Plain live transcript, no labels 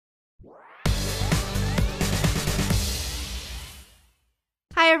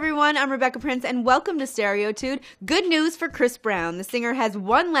Hi everyone, I'm Rebecca Prince and welcome to Stereotude. Good news for Chris Brown. The singer has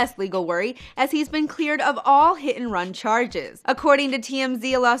one less legal worry as he's been cleared of all hit-and-run charges. According to TMZ,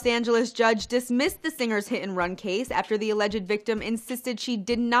 a Los Angeles judge dismissed the singer's hit-and-run case after the alleged victim insisted she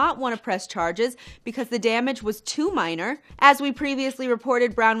did not want to press charges because the damage was too minor. As we previously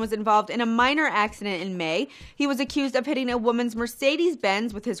reported, Brown was involved in a minor accident in May. He was accused of hitting a woman's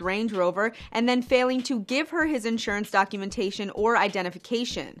Mercedes-Benz with his Range Rover and then failing to give her his insurance documentation or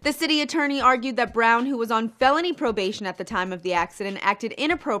identification. The city attorney argued that Brown, who was on felony probation at the time of the accident, acted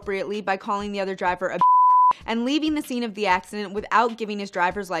inappropriately by calling the other driver a and leaving the scene of the accident without giving his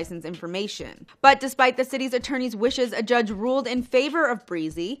driver's license information. But despite the city's attorney's wishes, a judge ruled in favor of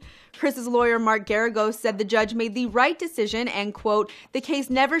Breezy. Chris's lawyer, Mark Garagos, said the judge made the right decision and, quote, "The case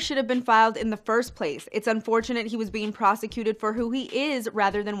never should have been filed in the first place. It's unfortunate he was being prosecuted for who he is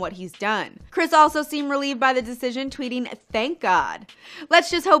rather than what he's done." Chris also seemed relieved by the decision, tweeting, "Thank God." Let's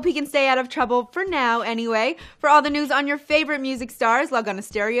just hope he can stay out of trouble for now anyway. For all the news on your favorite music stars, log on to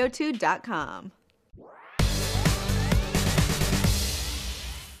Stereotude.com.